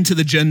 then to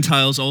the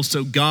Gentiles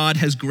also God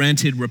has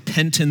granted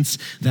repentance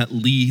that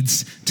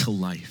leads to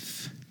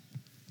life.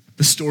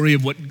 The story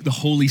of what the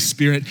Holy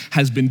Spirit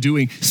has been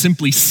doing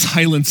simply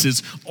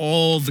silences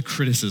all the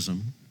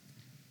criticism.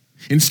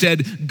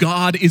 Instead,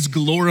 God is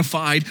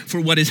glorified for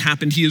what has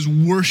happened. He is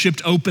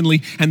worshiped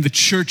openly, and the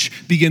church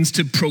begins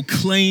to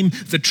proclaim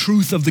the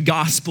truth of the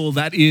gospel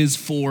that is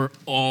for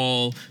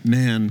all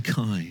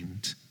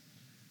mankind.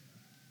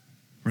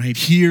 Right?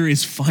 Here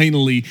is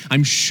finally,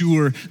 I'm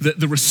sure,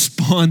 the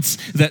response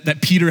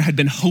that Peter had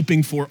been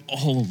hoping for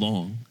all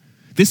along.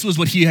 This was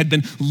what he had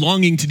been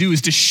longing to do,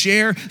 is to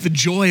share the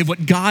joy of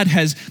what God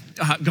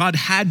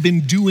had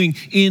been doing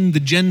in the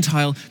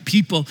Gentile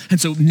people. And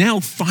so now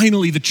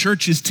finally the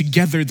church is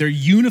together. They're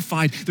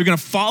unified. They're going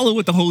to follow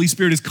what the Holy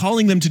Spirit is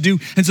calling them to do.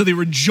 And so they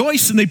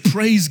rejoice and they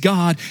praise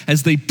God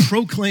as they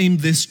proclaim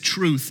this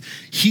truth.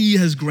 He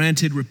has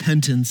granted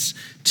repentance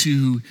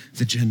to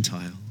the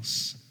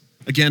Gentiles.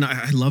 Again,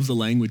 I love the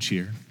language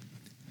here.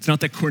 It's not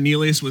that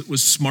Cornelius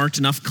was smart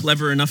enough,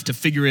 clever enough to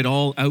figure it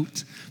all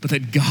out, but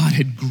that God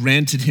had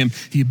granted him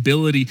the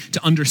ability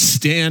to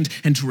understand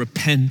and to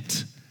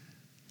repent.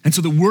 And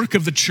so the work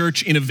of the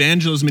church in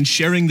evangelism and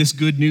sharing this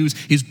good news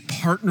is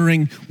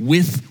partnering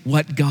with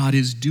what God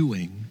is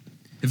doing.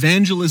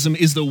 Evangelism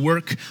is the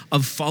work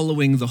of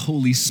following the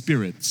Holy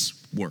Spirit's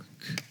work.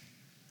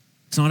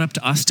 It's not up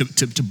to us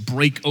to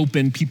break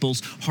open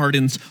people's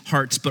hardened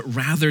hearts, but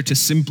rather to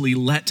simply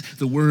let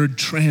the word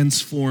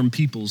transform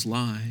people's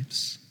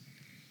lives.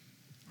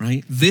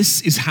 Right?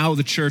 This is how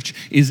the church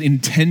is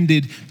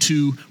intended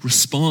to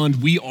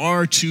respond. We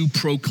are to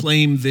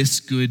proclaim this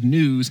good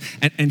news.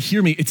 And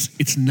hear me,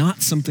 it's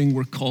not something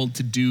we're called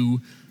to do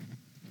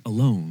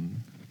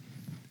alone.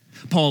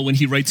 Paul, when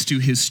he writes to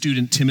his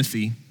student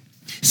Timothy,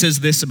 says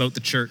this about the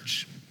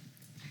church.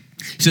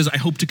 He says, I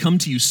hope to come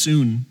to you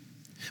soon,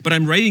 but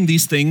I'm writing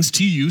these things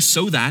to you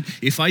so that,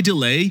 if I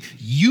delay,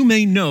 you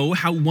may know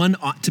how one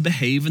ought to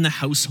behave in the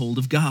household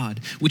of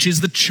God, which is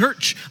the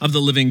church of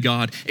the living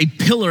God, a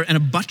pillar and a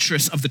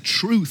buttress of the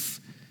truth.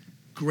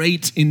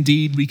 Great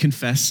indeed, we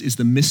confess, is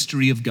the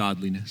mystery of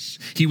godliness.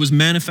 He was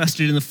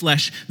manifested in the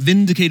flesh,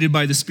 vindicated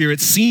by the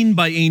Spirit, seen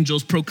by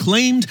angels,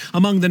 proclaimed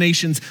among the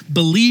nations,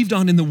 believed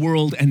on in the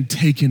world, and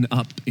taken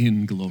up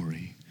in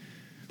glory.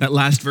 That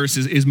last verse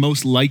is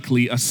most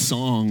likely a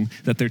song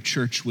that their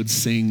church would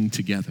sing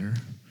together.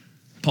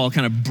 Paul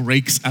kind of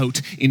breaks out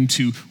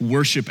into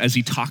worship as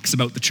he talks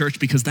about the church,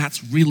 because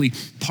that's really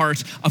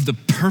part of the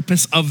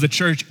purpose of the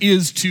church,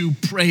 is to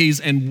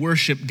praise and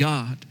worship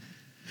God.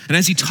 And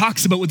as he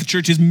talks about what the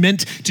church is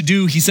meant to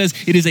do, he says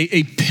it is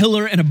a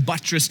pillar and a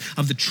buttress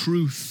of the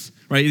truth,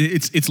 right?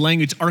 It's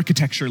language,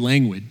 architecture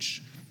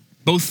language.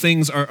 Both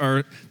things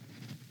are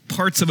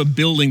parts of a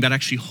building that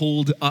actually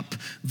hold up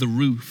the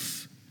roof.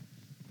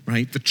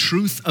 Right? The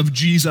truth of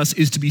Jesus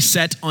is to be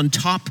set on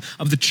top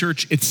of the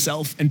church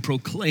itself and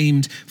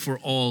proclaimed for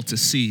all to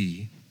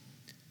see.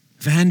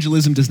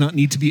 Evangelism does not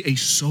need to be a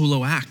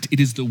solo act. It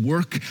is the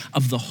work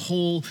of the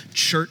whole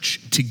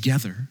church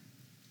together.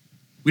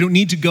 We don't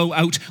need to go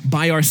out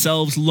by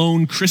ourselves,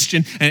 lone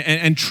Christian,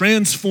 and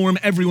transform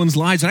everyone's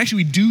lives. And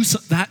actually, we do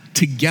that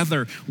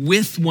together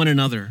with one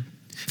another.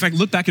 In fact,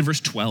 look back at verse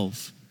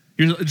 12.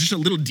 Here's just a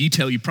little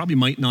detail you probably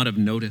might not have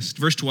noticed.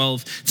 Verse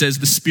 12 says,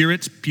 the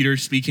Spirit, Peter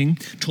speaking,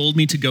 told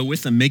me to go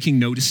with them, making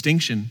no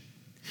distinction.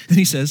 Then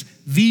he says,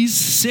 these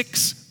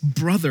 6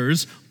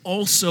 brothers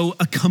also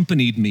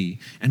accompanied me,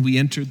 and we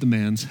entered the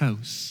man's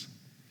house.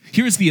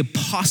 Here is the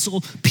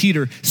apostle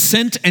Peter,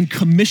 sent and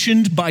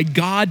commissioned by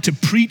God to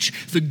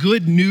preach the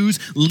good news,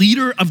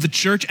 leader of the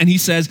church, and he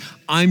says,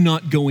 I'm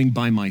not going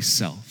by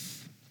myself.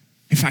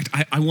 In fact,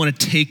 I want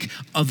to take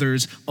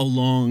others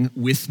along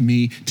with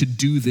me to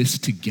do this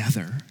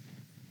together.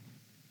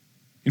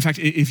 In fact,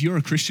 if you're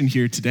a Christian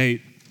here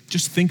today,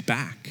 just think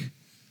back.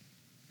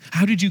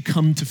 How did you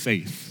come to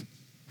faith?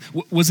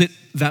 Was it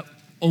that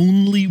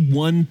only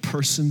one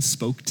person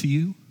spoke to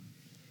you?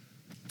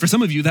 For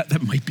some of you,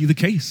 that might be the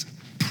case.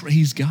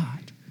 Praise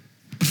God.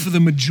 But for the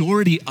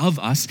majority of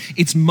us,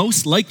 it's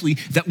most likely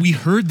that we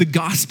heard the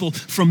gospel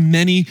from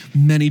many,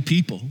 many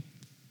people.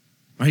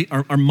 Right?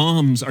 Our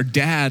moms, our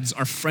dads,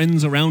 our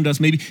friends around us,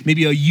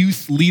 maybe a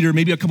youth leader,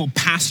 maybe a couple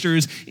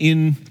pastors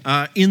in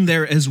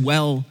there as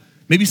well.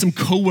 Maybe some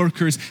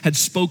coworkers had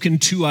spoken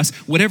to us.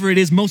 Whatever it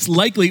is, most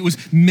likely it was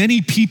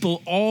many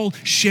people all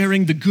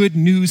sharing the good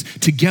news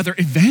together.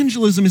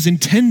 Evangelism is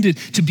intended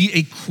to be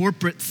a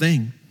corporate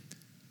thing.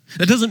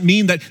 That doesn't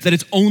mean that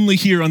it's only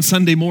here on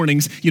Sunday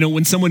mornings,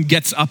 when someone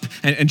gets up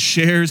and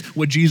shares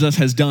what Jesus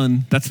has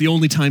done. That's the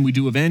only time we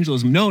do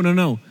evangelism.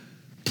 No.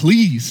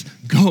 Please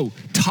go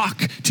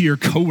talk to your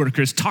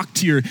coworkers, talk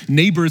to your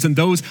neighbors and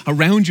those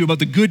around you about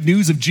the good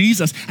news of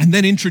Jesus, and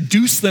then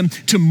introduce them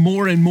to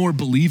more and more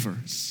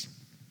believers.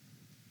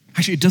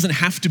 Actually, it doesn't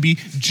have to be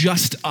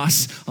just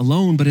us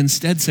alone, but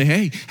instead say,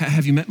 hey,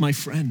 have you met my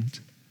friend?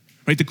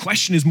 Right? The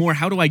question is more,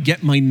 how do I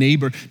get my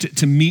neighbor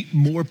to meet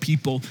more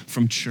people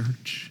from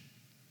church?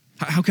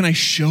 How can I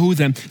show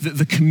them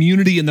the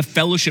community and the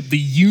fellowship, the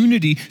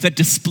unity that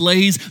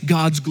displays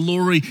God's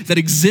glory that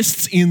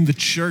exists in the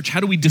church?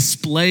 How do we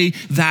display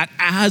that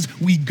as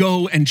we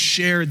go and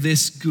share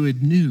this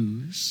good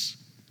news?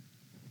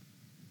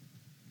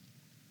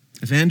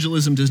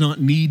 Evangelism does not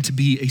need to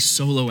be a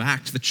solo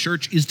act. The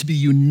church is to be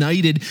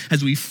united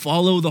as we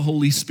follow the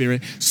Holy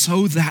Spirit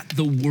so that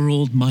the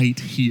world might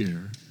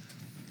hear.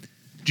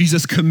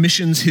 Jesus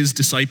commissions his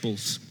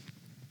disciples.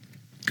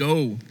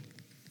 Go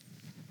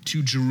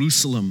to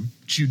Jerusalem,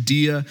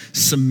 Judea,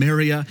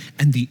 Samaria,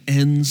 and the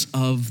ends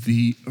of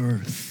the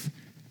earth.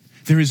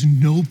 There is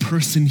no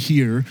person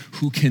here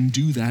who can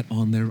do that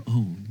on their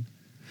own.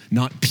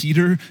 Not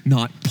Peter,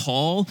 not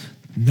Paul,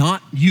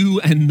 not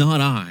you, and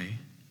not I.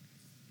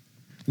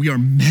 We are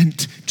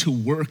meant to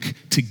work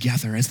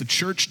together as the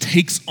church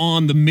takes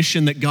on the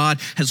mission that God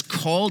has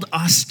called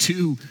us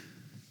to.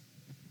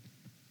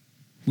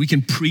 We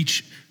can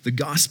preach the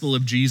gospel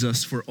of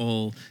Jesus for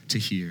all to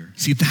hear.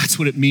 See, that's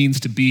what it means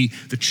to be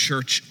the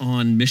church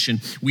on mission.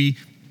 We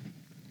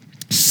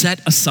set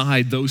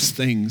aside those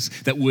things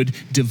that would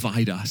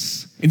divide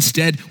us.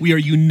 Instead, we are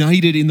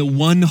united in the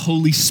one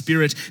Holy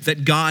Spirit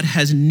that God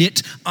has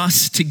knit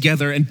us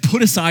together and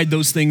put aside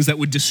those things that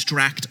would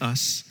distract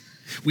us.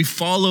 We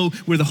follow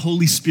where the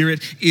Holy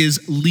Spirit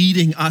is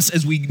leading us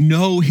as we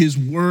know his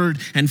word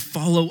and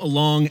follow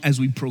along as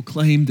we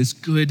proclaim this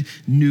good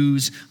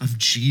news of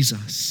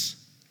Jesus.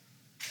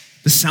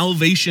 The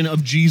salvation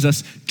of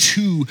Jesus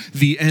to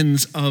the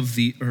ends of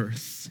the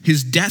earth.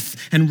 His death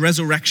and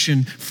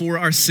resurrection for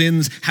our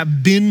sins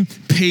have been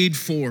paid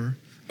for,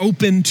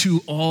 open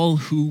to all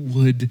who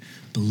would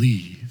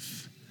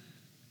believe.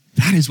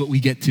 That is what we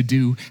get to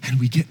do, and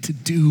we get to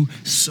do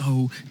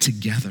so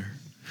together.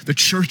 The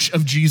church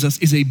of Jesus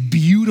is a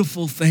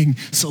beautiful thing,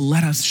 so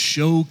let us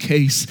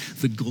showcase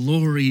the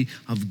glory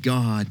of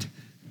God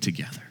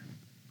together.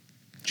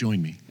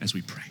 Join me as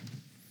we pray.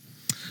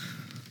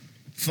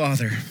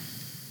 Father,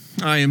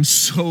 I am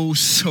so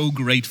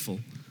grateful.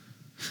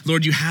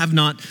 Lord, you have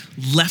not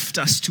left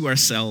us to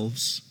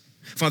ourselves.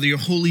 Father, your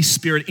Holy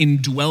Spirit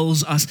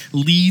indwells us,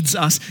 leads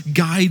us,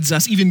 guides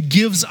us, even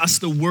gives us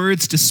the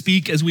words to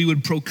speak as we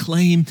would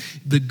proclaim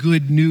the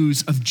good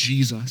news of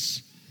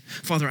Jesus.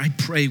 Father, I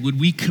pray, would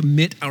we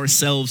commit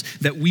ourselves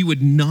that we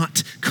would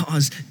not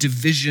cause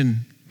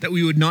division, that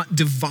we would not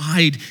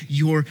divide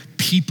your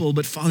people,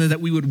 but Father,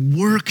 that we would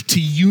work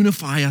to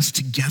unify us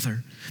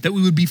together, that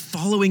we would be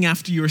following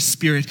after your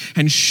Spirit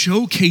and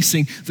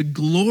showcasing the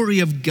glory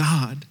of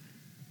God.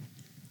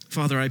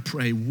 Father, I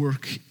pray,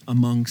 work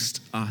amongst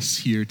us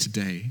here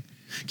today.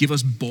 Give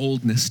us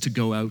boldness to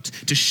go out,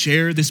 to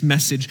share this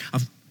message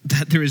of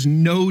that there is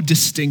no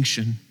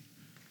distinction.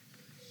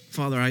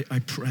 Father, I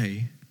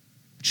pray,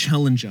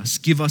 challenge us,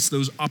 give us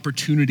those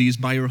opportunities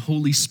by your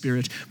Holy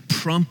Spirit,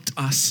 prompt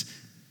us,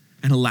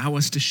 and allow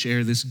us to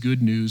share this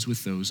good news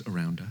with those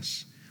around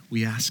us.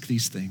 We ask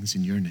these things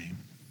in your name.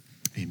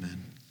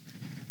 Amen.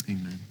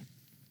 Amen.